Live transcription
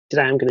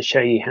Today I'm going to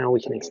show you how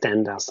we can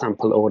extend our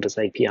sample orders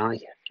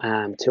API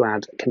to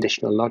add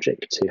conditional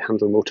logic to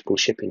handle multiple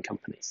shipping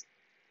companies.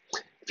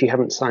 If you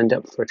haven't signed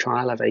up for a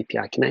trial of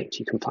API Connect,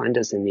 you can find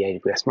us in the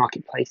AWS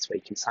Marketplace where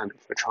you can sign up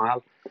for a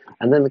trial,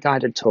 and then the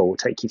guided tour will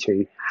take you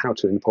through how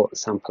to import the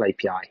sample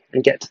API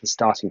and get to the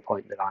starting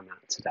point that I'm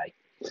at today.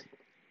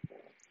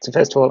 So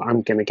first of all,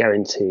 I'm going to go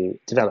into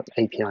develop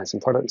APIs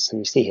and products, and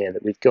you see here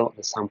that we've got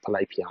the sample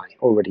API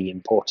already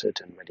imported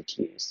and ready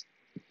to use.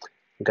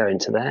 We'll go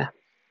into there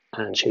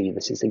and show you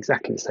this is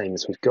exactly the same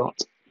as we've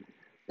got.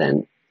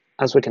 Then,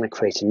 as we're going to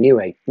create a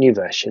new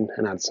version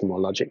and add some more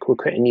logic, we'll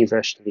create a new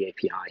version of the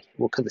API.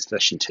 We'll call this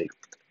version 2.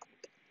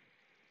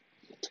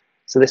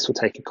 So this will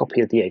take a copy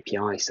of the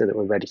API so that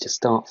we're ready to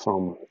start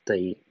from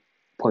the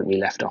point we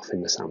left off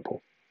in the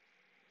sample.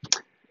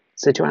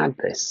 So to add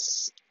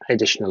this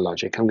additional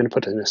logic, I'm going to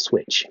put in a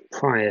switch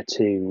prior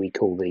to we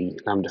call the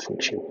Lambda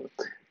function.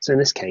 So in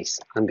this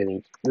case, I'm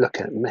going to look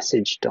at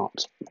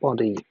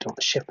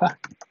message.body.shipper.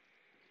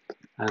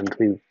 And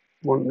we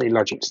want the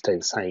logic to stay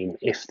the same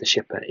if the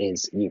shipper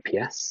is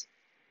UPS.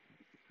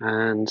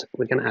 And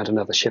we're going to add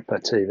another shipper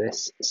to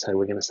this. So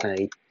we're going to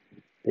say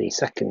the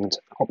second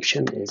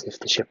option is if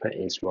the shipper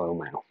is Royal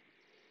Mail.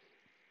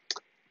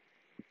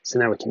 So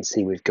now we can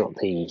see we've got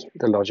the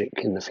logic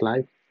in the flow.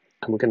 And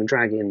we're going to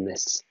drag in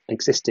this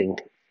existing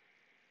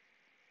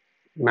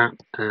map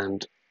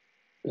and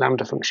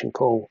Lambda function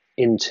call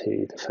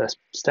into the first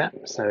step.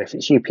 So if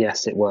it's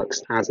UPS, it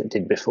works as it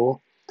did before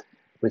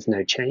with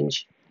no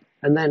change.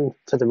 And then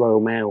for the Royal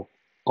Mail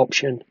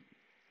option,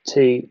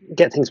 to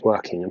get things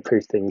working and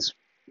prove things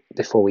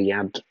before we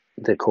add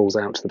the calls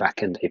out to the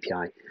backend API,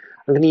 I'm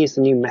going to use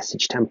the new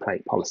message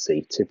template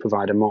policy to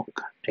provide a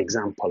mock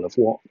example of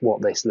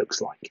what this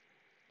looks like.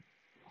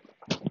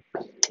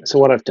 So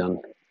what I've done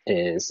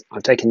is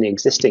I've taken the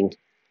existing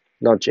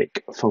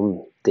logic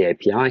from the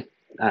API,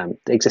 the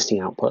existing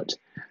output,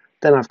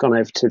 then I've gone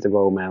over to the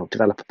Royal Mail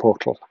developer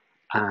portal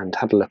and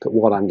had a look at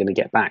what I'm going to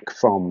get back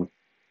from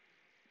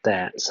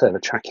their server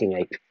tracking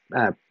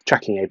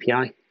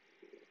API.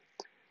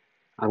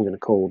 I'm going to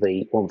call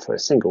the one for a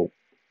single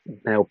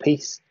mail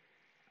piece,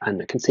 and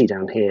I can see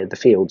down here the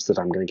fields that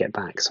I'm going to get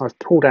back. So I've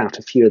pulled out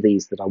a few of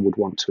these that I would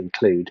want to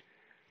include.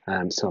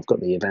 So I've got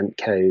the event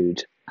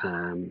code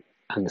and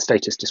the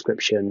status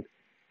description,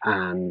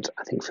 and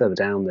I think further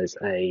down there's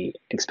a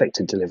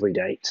expected delivery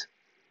date.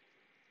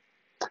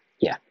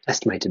 Yeah,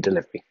 estimated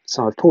delivery.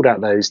 So I've pulled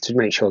out those to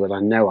make sure that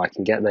I know I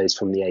can get those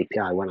from the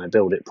API when I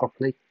build it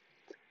properly.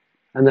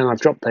 And then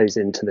I've dropped those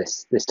into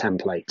this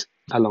template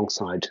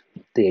alongside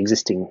the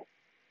existing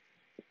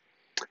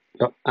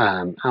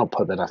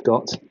output that I've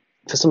got.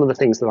 For some of the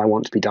things that I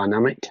want to be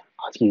dynamic,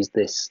 I've used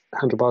this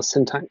handlebars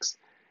syntax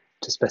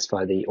to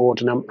specify the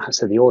order number,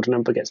 so the order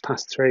number gets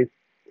passed through,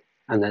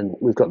 and then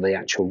we've got the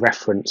actual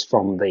reference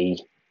from the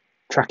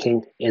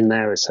tracking in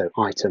there, so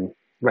item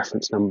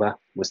reference number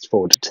was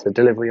forwarded to the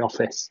delivery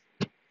office.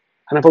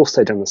 And I've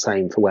also done the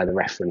same for where the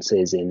reference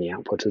is in the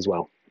output as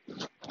well.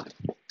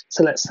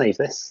 So let's save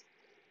this.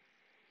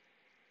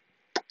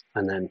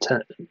 And then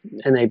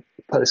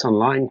put this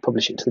online,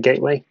 publish it to the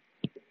gateway.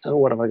 Oh,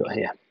 what have I got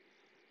here?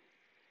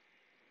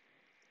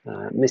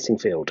 Missing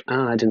field.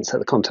 I didn't set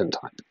the content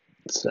type.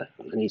 So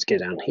I need to go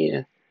down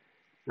here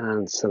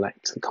and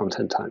select the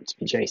content type to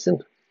be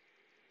JSON.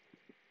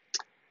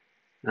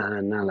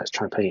 And now let's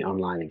try putting it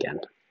online again.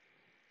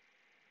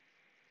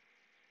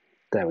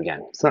 There we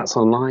go. So that's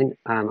online,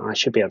 and I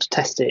should be able to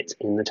test it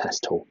in the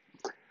test tool.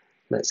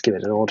 Let's give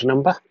it an order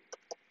number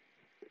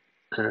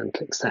and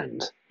click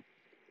send.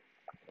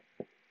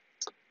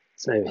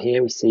 So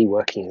here we see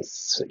working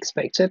as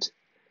expected,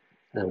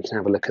 and we can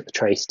have a look at the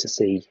trace to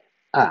see,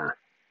 so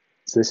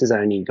this has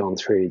only gone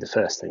through the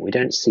first thing. We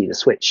don't see the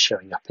switch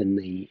showing up in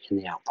the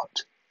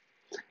output,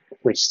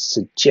 which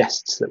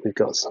suggests that we've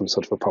got some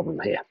sort of a problem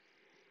here.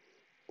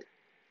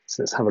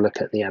 So let's have a look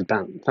at the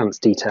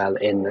advanced detail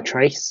in the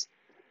trace.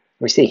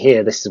 We see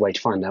here this is a way to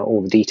find out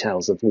all the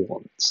details of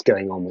what's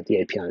going on with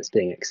the API that's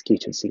being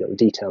executed. So you've got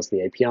the details of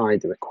the API,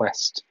 the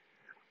request,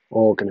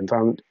 organ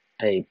environment,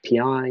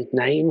 API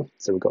name,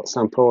 so we've got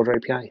sample order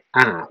API,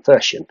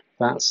 version,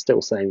 that's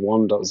still saying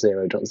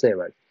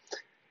 1.0.0.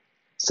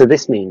 So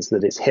this means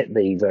that it's hit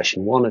the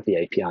version 1 of the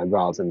API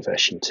rather than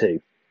version 2.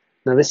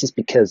 Now this is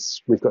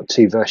because we've got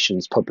 2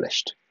 versions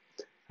published,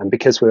 and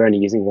because we're only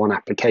using one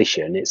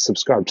application, it's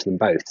subscribed to them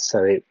both,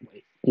 so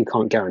you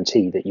can't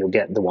guarantee that you'll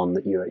get the one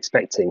that you're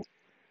expecting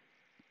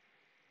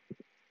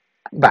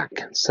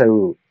back.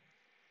 So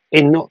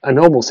in a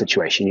normal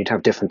situation, you'd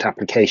have different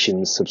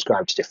applications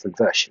subscribed to different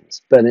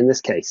versions. But in this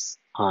case,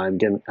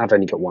 I've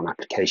only got one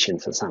application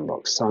for the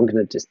sandbox. So I'm going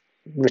to just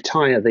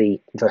retire the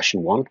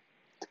version 1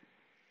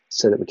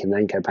 so that we can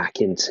then go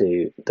back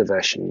into the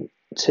version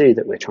 2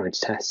 that we're trying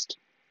to test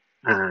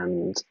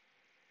and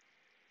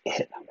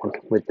hit that one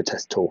with the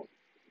test tool.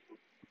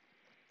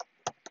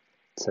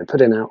 So put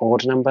in our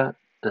order number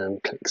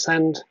and click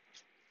send.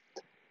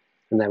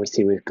 And there we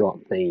see we've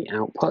got the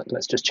output.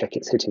 Let's just check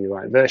it's hitting the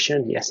right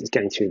version. Yes, it's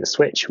going through the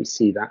switch. We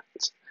see that.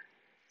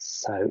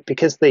 So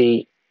because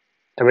the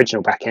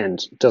original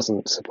backend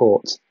doesn't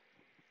support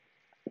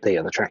the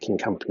other tracking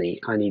company,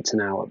 I need to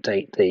now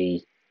update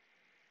the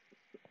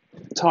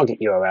target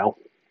URL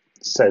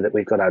so that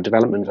we've got our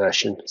development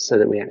version, so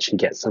that we actually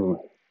get some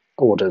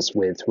orders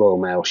with Royal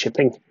Mail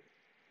shipping.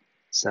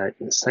 So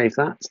let's save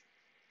that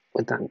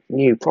with that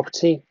new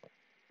property,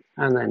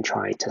 and then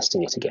try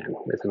testing it again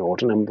with an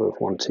order number of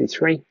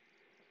 123.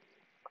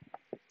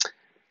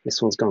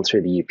 This one's gone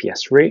through the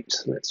UPS route.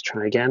 Let's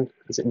try again,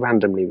 as it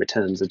randomly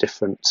returns a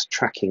different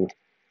tracking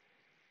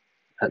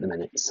at the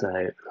minute.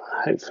 So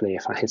hopefully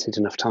if I hit it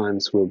enough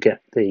times, we'll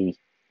get the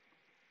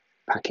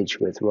package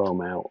with Royal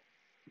Mail.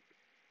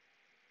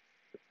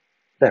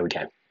 There we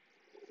go.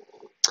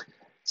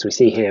 So we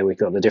see here we've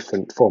got the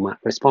different format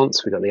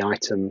response. We've got the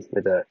item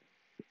with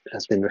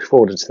has been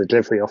forwarded to the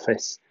delivery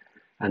office,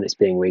 and it's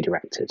being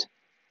redirected.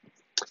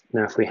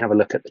 Now if we have a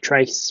look at the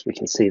trace, we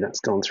can see that's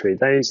gone through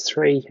those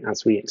three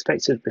as we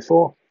expected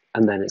before,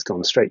 and then it's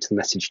gone straight to the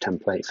message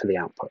template for the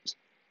output.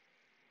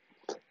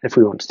 If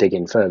we want to dig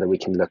in further, we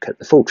can look at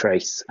the full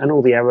trace and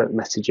all the error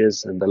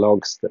messages and the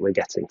logs that we're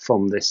getting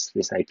from this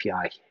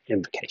API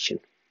invocation.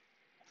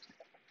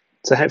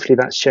 So hopefully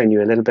that's shown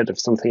you a little bit of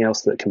something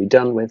else that can be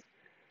done with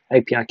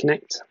API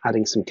Connect,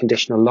 adding some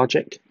conditional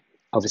logic.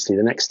 Obviously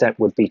the next step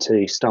would be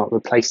to start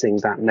replacing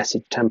that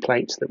message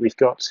template that we've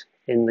got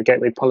in the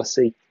gateway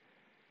policy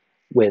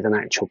with an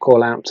actual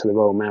call out to the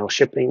Royal Mail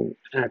shipping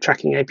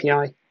tracking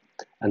API,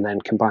 and then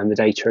combine the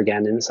data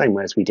again in the same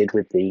way as we did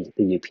with the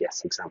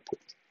UPS example.